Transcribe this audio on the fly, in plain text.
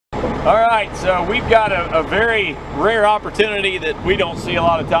All right, so we've got a very rare opportunity that we don't see a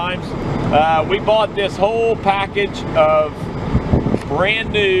lot of times. We bought this whole package of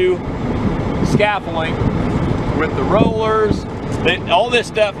brand new scaffolding with the rollers, all this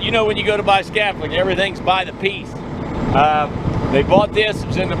stuff. You know, when you go to buy scaffolding, everything's by the piece. They bought this, it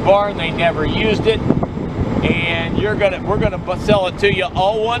was in the barn, they never used it, and we're gonna sell it to you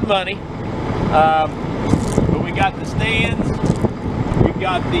all one money. But we got the stands, we've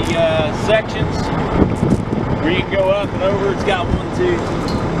got the sections where you can go up and over. It's got 1,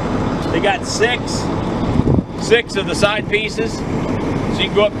 2, they got six of the side pieces, so you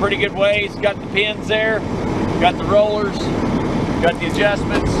can go up pretty good ways. Got the pins there, got the rollers, got the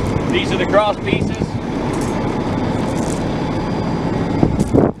adjustments. These are the cross pieces.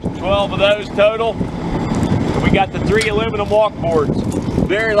 12 of those total. And we got the 3 aluminum walk boards.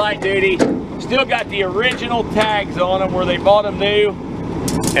 Very light duty. Still got the original tags on them where they bought them new.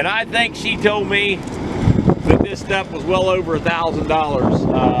 And I think she told me that this stuff was well over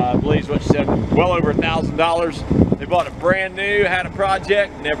 $1,000. I believe is what she said. Well over $1,000. They bought it brand new, had a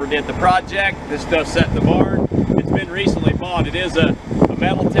project, never did the project. This stuff sat in the barn. It's been recently bought. It is a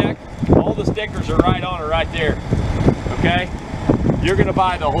metal tech. All the stickers are right on it right there. Okay? You're going to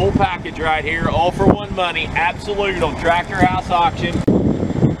buy the whole package right here, all for one money, absolute on Tractor House Auction.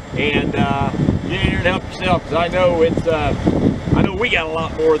 And get in here and help yourself, because I know it's, I know we got a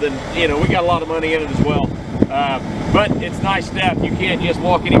lot more than, you know, we got a lot of money in it as well. But it's nice stuff. You can't just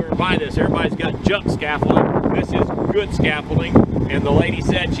walk in here and buy this. Everybody's got junk scaffolding. This is good scaffolding. And the lady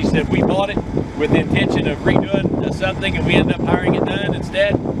said, she said, we bought it with the intention of redoing something, and we ended up hiring it done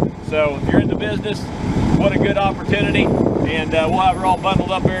instead. So if you're in the business, what a good opportunity. And we'll have her all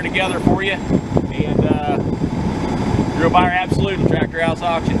bundled up there together for you. And you're going to buy her absolute at Tractor House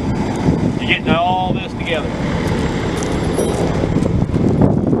Auction. You're getting all this together.